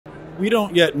we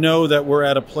don't yet know that we're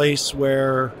at a place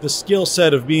where the skill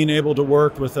set of being able to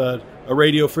work with a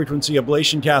radiofrequency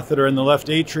ablation catheter in the left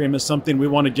atrium is something we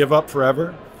want to give up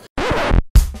forever.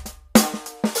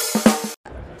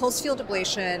 Pulse Field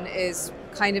Ablation is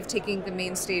kind of taking the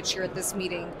main stage here at this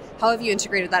meeting. How have you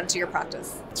integrated that into your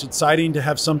practice? It's exciting to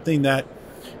have something that,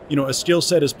 a skill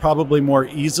set is probably more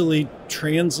easily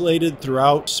translated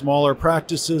throughout smaller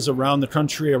practices around the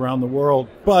country, around the world.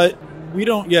 But we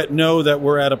don't yet know that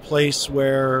we're at a place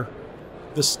where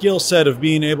the skill set of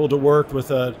being able to work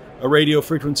with a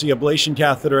radiofrequency ablation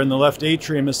catheter in the left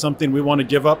atrium is something we want to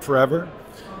give up forever.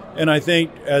 And I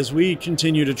think as we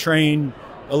continue to train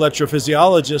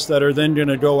electrophysiologists that are then going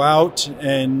to go out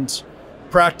and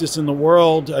practice in the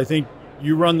world, I think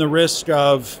you run the risk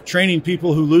of training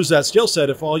people who lose that skill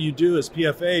set if all you do is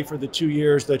PFA for the 2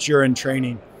 years that you're in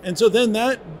training. And so then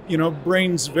that,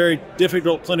 brings very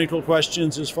difficult clinical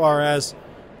questions as far as,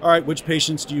 all right, which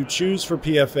patients do you choose for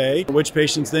PFA? Which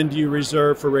patients then do you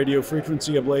reserve for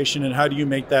radiofrequency ablation? And how do you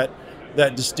make that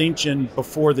distinction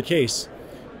before the case?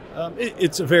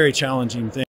 It's a very challenging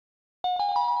thing.